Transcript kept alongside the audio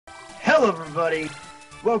Hello everybody!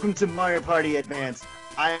 Welcome to Mario Party Advance.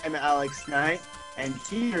 I am Alex Knight, and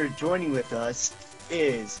here joining with us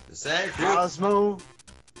is The same dude. Cosmoganon,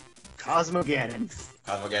 Cosmo get it.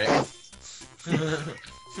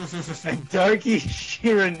 and Darky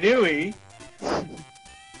Shiranui,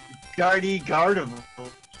 Gardy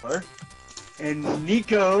Gardevoir, and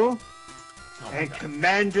Nico, and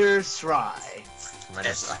Commander Sry.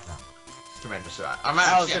 Commander Sry. I'm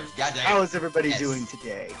out of chips. How is everybody doing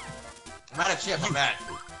today? I'm out of chips. I'm out.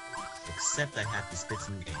 Except I have to spit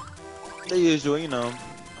some game. The usual, you know,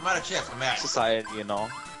 I'm out of chips. I'm out. society, you know.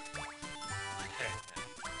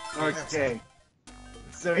 Okay.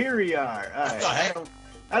 So here we are. What the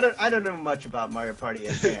heck? I don't know much about Mario Party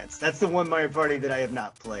Advance. That's the one Mario Party that I have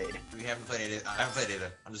not played. We haven't played it. I haven't played it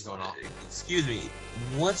either. I'm just going off. Excuse me,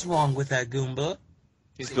 what's wrong with that Goomba?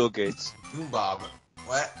 He's Bill Gates. Goombob.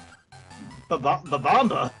 What?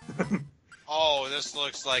 Babamba. Oh, this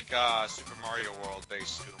looks like Super Mario World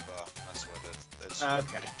based Goomba. That's what it is.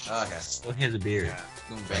 Okay. Okay. Oh, he has a beard. Yeah.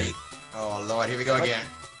 Goomba. Oh lord, here we go again.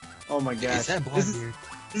 Oh my gosh. Is that blonde beard?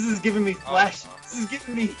 This is giving me flash. This is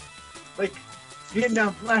giving me like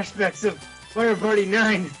Vietnam flashbacks of Mario Party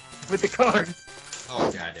 9 with the card.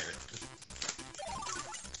 Oh god damn it.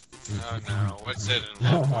 Oh no, what's it in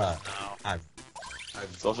love with now?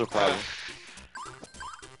 Social problem.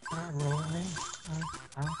 I'm rolling.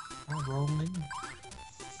 I'm rolling.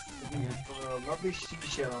 Lovely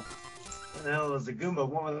seashell. What the hell is a Goomba?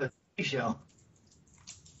 One with a seashell.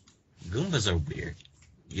 Goombas are weird.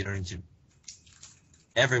 You don't need to.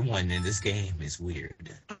 Everyone in this game is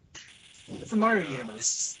weird. It's a Mario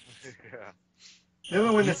universe. Yeah. The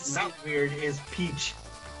only one that's not weird is Peach.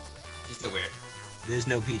 She's still weird. There's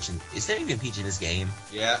no Peach in. Is there even Peach in this game?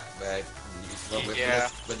 Yeah, but Yeah.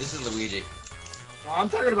 But this is Luigi. No, I'm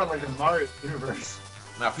talking about like the Mario universe.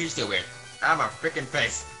 No, Peach's still weird. I'm a freaking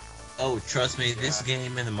face. Oh, trust me, this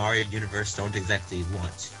game and the Mario universe don't exactly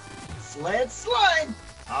want. Slide!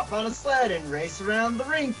 Hop on a sled and race around the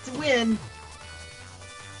rink to win.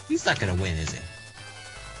 He's not gonna win, is he?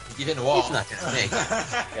 You hit the wall. He's not gonna make it.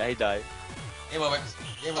 Yeah, he died. Game over.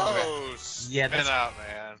 Game over. Oh, Yeah, spin that's- out,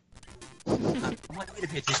 man. I want you to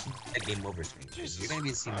pay attention to that game over screen. You're gonna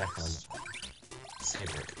be seeing that from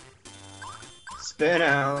Savor it. Spin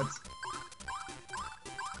out.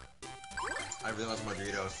 I really want some more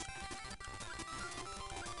Doritos.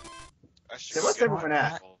 So what's everyone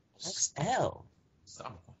at? XL.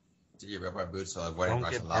 Some. Did you rub my boots so I avoided Don't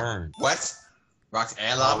rocks get and lava? burned. What? Rocks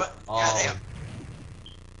and lava? Oh. God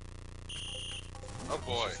Oh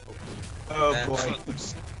boy. Oh That- boy.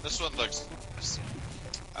 This one looks.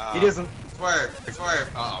 He doesn't. damn.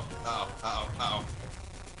 Swerve. Uh-oh.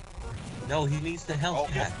 No, he needs the health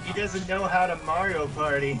Oh, pack. He doesn't know how to Mario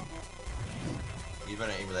Party. Even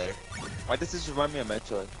an emulator. Why does this remind me of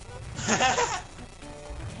Metroid?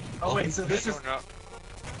 Oh wait, so I this is don't know.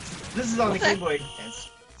 on the What Game Boy. And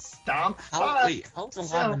stomp. How, wait, how's the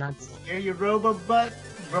lava So, not? here you robo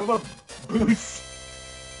boots.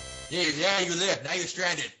 Yeah, you live. Now you're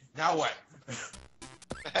stranded. Now what?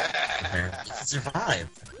 You can survive.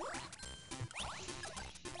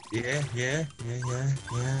 Yeah.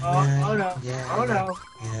 Oh no. Yeah, Oh no.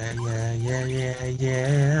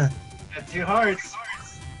 Yeah. Got 2 hearts.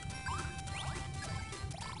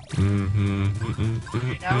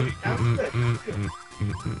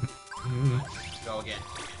 Go again.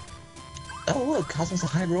 Oh look, Cosmo's a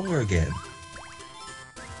high roller again.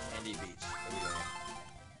 Andy Beach. There we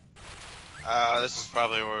go. This is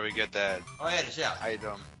probably where we get that Oh yeah, the shell.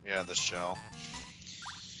 item. Yeah, the shell.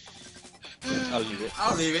 I'll leave it.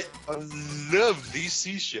 I'll leave it. A lovely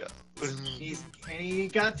seashell. He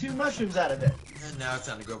got 2 mushrooms out of it. And now it's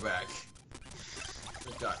time to go back.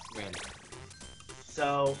 Good God, Randy.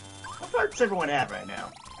 So, what parts everyone at right now?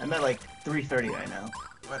 I'm at like 330 right now.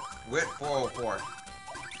 What? We're at 404.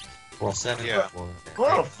 Well, 7. Yeah.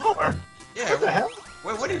 404? Yeah. What the hell?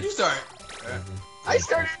 Wait, when did you start? I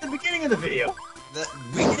started at the beginning of the video.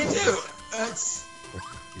 We did too. It's.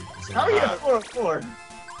 How are you at 404?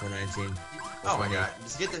 419. Oh my God.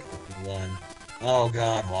 Just get the. 51. Oh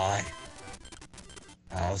God, why?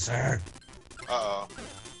 Bowser. Uh-oh.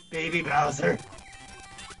 Baby Bowser.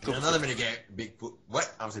 Another minigame. Big poop.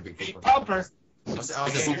 What? I was a big Big poop. Pumper. I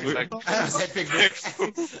said big poop. I said big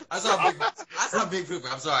poop. I saw big poop.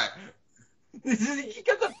 I'm sorry.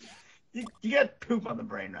 You got poop on the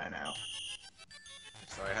brain right now.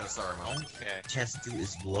 Sorry, I had a sorry moment. Okay. Chance to do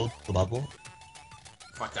is blow the bubble.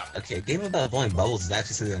 Fucked up. Okay, a game about blowing bubbles is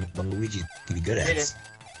actually something that Luigi can be good at. Did it.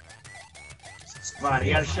 Come on,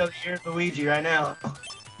 you gotta show that you're Luigi right now.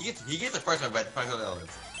 He gets the first one, but the first one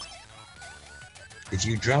elements. If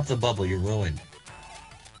you drop the bubble, you're ruined.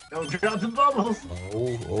 Don't drop the bubbles.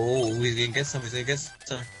 Oh, he's gonna get some. He's gonna get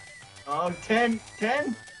some. Oh, 10,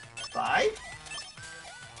 10, 5,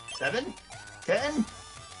 7, 10.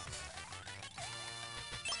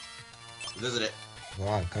 Losing it.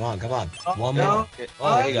 Come on. Oh, One no. more. Oh,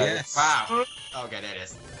 Oh, you got yes. Wow. Okay, there it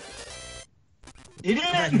is. You did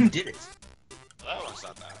Yeah, it! you did it. That one's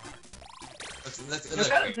not that hard. Let's That's the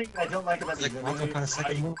thing I don't like about It's these like Marco kind of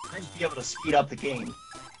second move. to be able to speed up the game.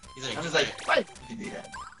 He's on I'm just like, why did you do that?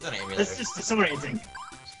 he's on an emulator. That's just disorienting.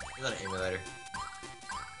 He's on an emulator.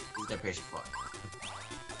 He's an impatient fuck.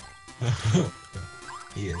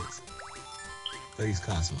 He is. But he's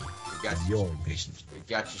Cosmo. We got You're impatient. We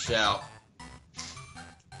got your shell.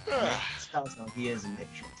 Cosmo, he is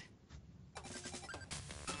impatient.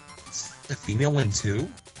 The female one too?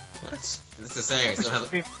 What? It's the same.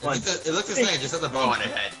 It One. looks the same, just has a bow on the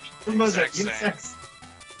head. Who's that? Exact Unisex.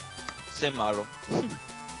 Same model.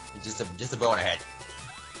 Just a bow on the head.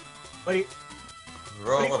 What do you,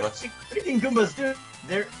 Roll what over. do you think Goombas do?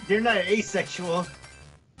 They're not asexual.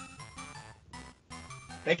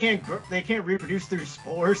 They can't reproduce through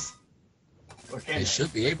spores. Or can They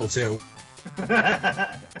should be able to.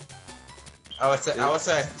 I would say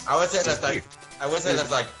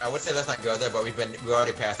let's not go there, but we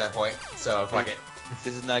already passed that point, so fuck it.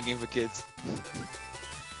 This is not a game for kids.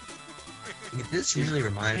 This usually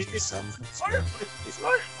reminds me of some.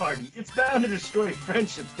 Smart party. It's bound to destroy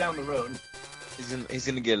friendships down the road. He's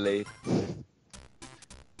gonna get laid. And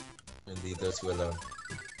leave those two alone.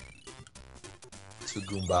 Two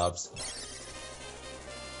goombobs.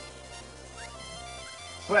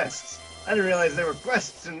 Quests. I didn't realize there were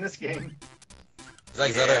quests in this game. It's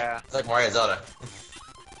like Yeah. Zelda. It's like Mario and Zelda.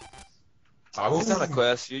 It's not a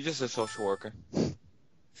quest. You're just a social worker.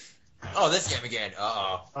 Oh, this game again.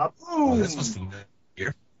 Uh-oh. Oh, Boom! this was familiar.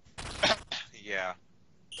 Yeah.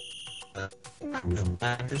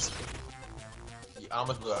 This. You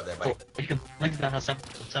almost blew out that Oh, bike. you can think about how some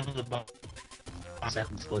of the bombs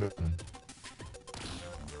have exploded.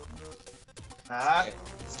 Ah,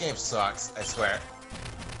 This game sucks, I swear.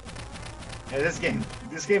 yeah, this game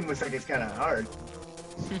looks like it's kind of hard.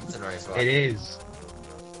 It's annoying as fuck. It is.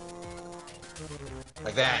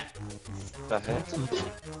 Like that. The heck?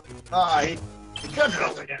 Ah, he cut it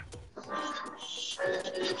all the way down.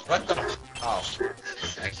 What the? Oh,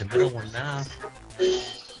 Back to the middle one now.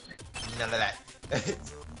 none of that.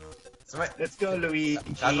 Somebody, Let's go, Luigi.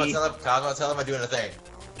 Cosmo, tell him I'm doing a thing.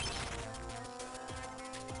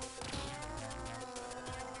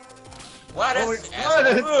 What Oh, is what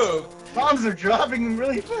this is- move? Bombs are dropping them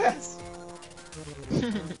really fast.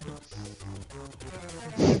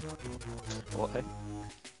 What?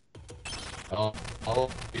 Oh,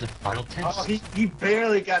 he's a final test. Oh, he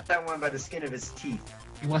barely got that one by the skin of his teeth.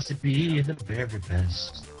 He wants to be the very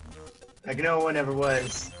best Like no one ever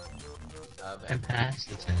was. and pass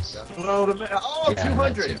the test. Below the oh, Yeah,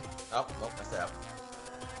 200. that's it. Oh, that's that.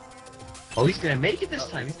 Oh, he's gonna make it this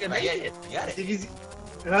time. He's gonna make it. You got it. Did you?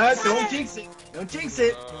 Don't jinx it. Don't jinx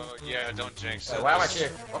it. Yeah, don't jinx So it. why am I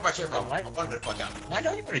cheering? What am I cheering for? Why? I wanted to fuck up. Why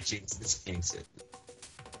don't you want to jinx this? Jinx it.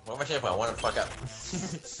 What am I cheering for? I wanted to fuck up.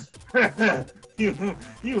 you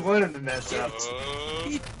want him to mess up.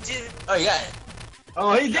 He did Oh, you got it.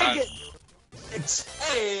 Oh, he did Yeah. get. it.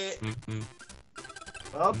 Hey,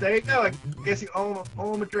 Well, there you go. I guess you owe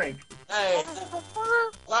him a drink. hey.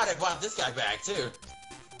 Wow, they brought this guy back too.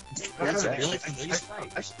 That's Okay. really familiar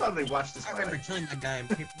fight. I should probably watch this I fight. remember killing that guy in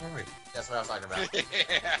Paper Mario. That's what I was talking about. yeah.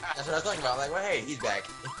 That's what I was talking about. Like, well, hey, he's back.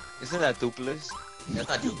 Isn't that duplicate? That's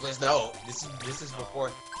not duplicate. No, this is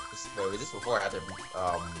before. Wait, was this before or after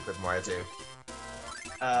Paper Mario 2?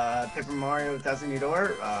 Paper Mario Thousand Year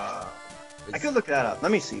Door. I could look that up.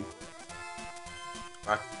 Let me see.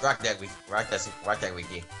 Rock that wiki. Rock that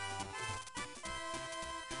wiki.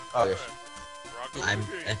 Oh, yes. I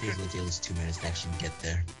think it'll take us 2 minutes to actually get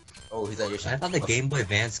there. Oh, he's on your I shit. thought the Game Boy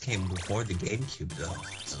Advance came before the GameCube, though.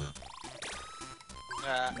 So,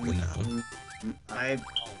 who knows? I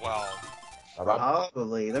Well,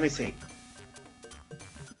 probably. Let me see.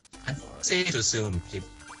 I say to assume Paper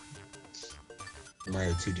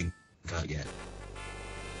Mario 2 didn't come out yet.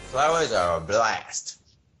 Flowers are a blast.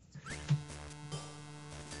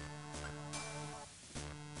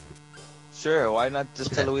 Sure, why not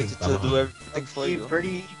just tell Luigi to do everything for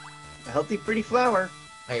you? A healthy, pretty flower.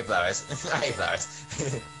 I hate flowers. I hate flowers.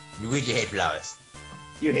 Luigi hate flowers.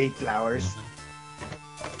 You hate flowers.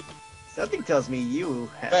 Something tells me you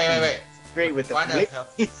have Wait. great with the Find a,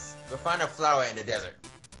 wits. we'll find a flower in the desert.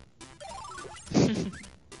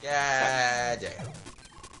 Yeah, damn.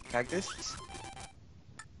 Cactus?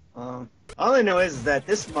 All I know is that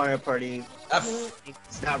this Mario Party Uh,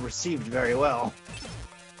 is not received very well.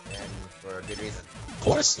 good reason. Of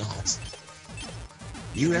course not.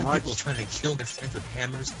 You have March- people trying to kill their friends with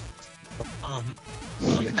hammers.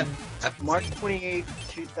 I've March seen- 28th,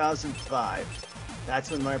 2005.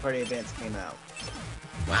 That's when Mario Party Advance came out.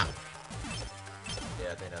 Wow.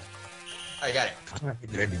 Yeah, I think that's. Oh, you got it. I'm not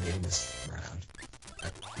ready to get this round. I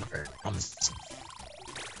promise.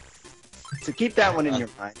 So keep that one in your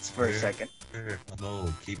minds for a second.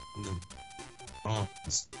 No, keep them.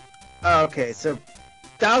 Promise. Okay, so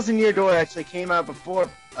Thousand Year Door actually came out before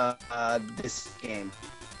this game.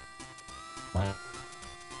 Wow.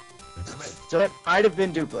 So that might have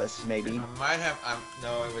been Dupless, maybe. I might have.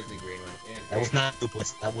 No, it was the green one. That was not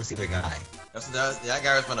Duplex, that was the other guy. That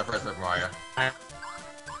guy was from the first Super Mario. I-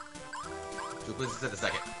 Duplicate is the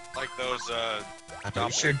second. Like those, I'm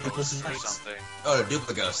pretty sure Duplex is or next. something. Oh, the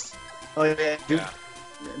Duplicate Ghost. Oh yeah, Yeah.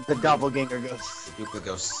 the doppelganger ghost. The Duplicate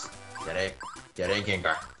Ghost. That ain't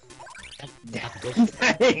Gengar.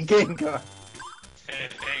 Gengar.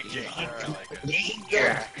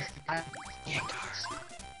 Gengar, I like it.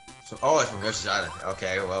 So, oh, it's from Yoshi's Island.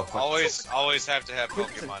 Okay, well. fuck. Always have to have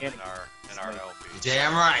Pokemon in our LP.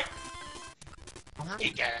 Damn right.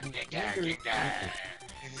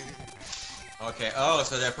 Okay. Oh,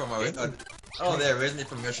 so they're from oh, they're originally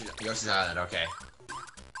from Yoshi's Island. Okay.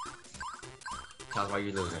 Tell us why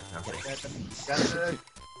you're losing. I'm kidding.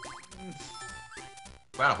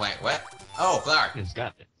 Piranha plant. What? Oh, flower. It's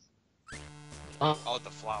got it. Oh, the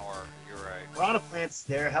flower. You're right. Piranha plants,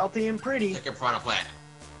 they're healthy and pretty. Take a piranha plant.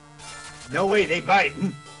 No way, they bite.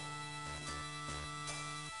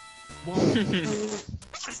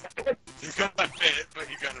 You got bit, but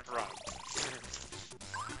you got it wrong.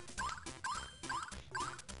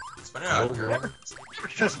 Spin it out, girl.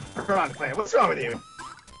 Just piranha plant. What's wrong with you?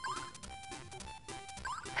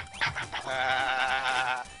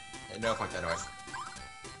 Hey, no, fuck that noise.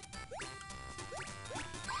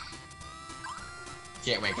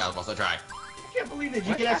 Can't win, Calibos, so try. I can't believe that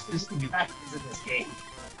you can actually do practice in this game.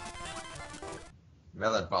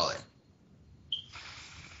 Melon Polly.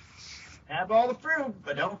 Have all the fruit,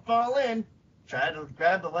 but don't fall in. Try to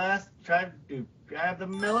grab the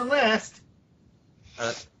melon last.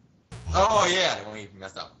 Oh, yeah, the one we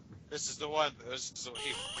messed up. This is the one. He screwed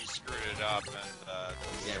it up and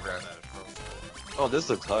Yeah, bro. Oh, this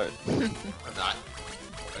looks hard. I'm not.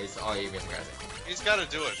 Oh, you missed guys. He's got to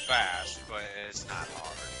do it fast, but it's not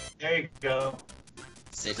hard. There you go.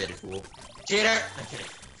 Safe city fool. Cheater! I'm kidding.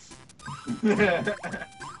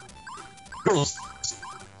 Girls.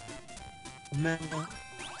 Man.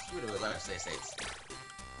 Screw the life safe states.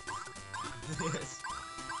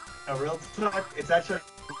 A real talk, it's actually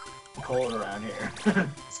cold around here.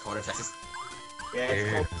 It's cold in Texas. Yeah,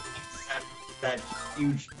 it's cold. That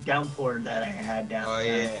huge downpour that I had down Oh,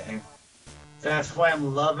 there. yeah. So that's why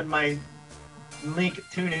I'm loving my Link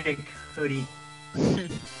tunic hoodie. And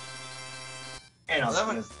I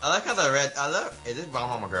like how the red. Is this Bomb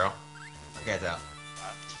Mama Girl? I can't tell.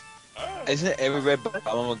 Isn't every red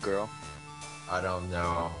bottom a girl? I don't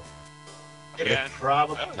know. Again.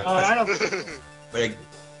 Probably. Yeah. Oh, I don't.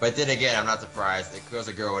 But then again, I'm not surprised. Because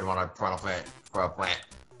a girl would want a piranha plant for a plant.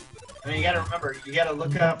 I mean, you gotta remember, you gotta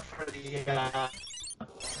look out for the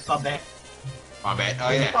Bombette. Bombette. Oh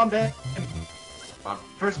yeah. Bombette. Bomb-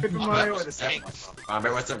 First Paper Mario or the second one?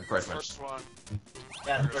 Bombette. What's the first one? First one.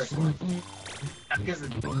 Yeah, the first one. Because of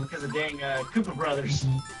dang Koopa Brothers.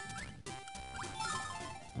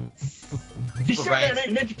 You sure Right. that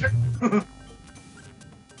ain't Ninja Turtle?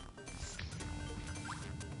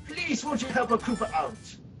 Please, won't you help a Koopa out?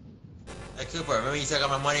 Hey Cooper, remember you took all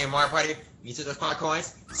my money in Mario Party? You took those 5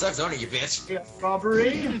 coins? Sucks on it, you bitch. Yeah,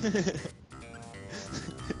 robbery.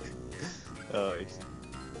 Oh, Hey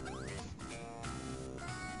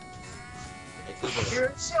Cooper.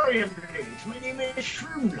 You're sorry, I'm late. My name is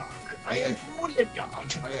Shroomlock. I am from the God.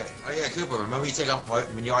 Oh yeah, Cooper, remember you took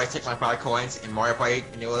when you always take my 5 coins in Mario Party,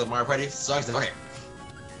 in your little Mario Party? Sucks on it.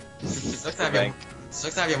 Sucks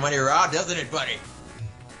to have your money robbed, doesn't it, buddy?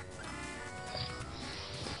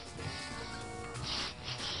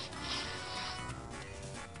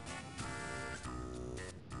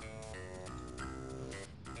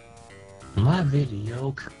 My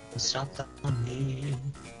video stopped on me.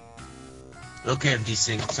 Okay, I'm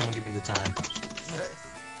desync. Someone give me the time.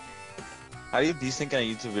 how do you desync on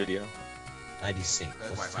a YouTube video? I desync.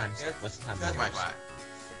 That's What's the my time? five. What's the time? That's my yours?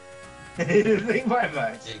 5. Think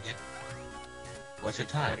bye-bye. Say again. What's your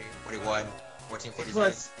time? 41, 14, It 46.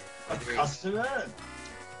 was a 43. customer.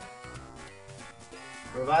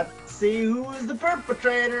 We're about to see who is the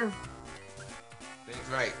perpetrator. That's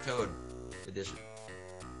right, Toad edition.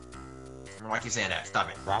 Why keep saying that? Stop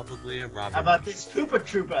it. Probably a robber. How about this Koopa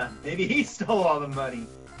Troopa? Maybe he stole all the money.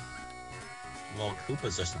 Well,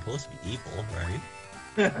 Koopas are supposed to be evil,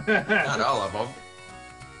 right? Not all of them.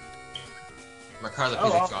 My car's a piece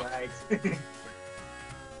Oh, of junk. alright.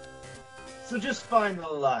 So just find the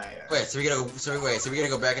liar. Wait, so we gotta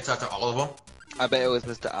go back and talk to all of them? I bet it was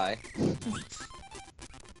Mr. I.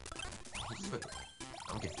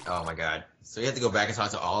 Oh my god. So you have to go back and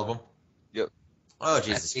talk to all of them? Yep. Oh I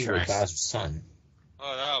Jesus think Christ. Bowser's son.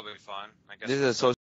 Oh, that'll be fun. I guess. This is a social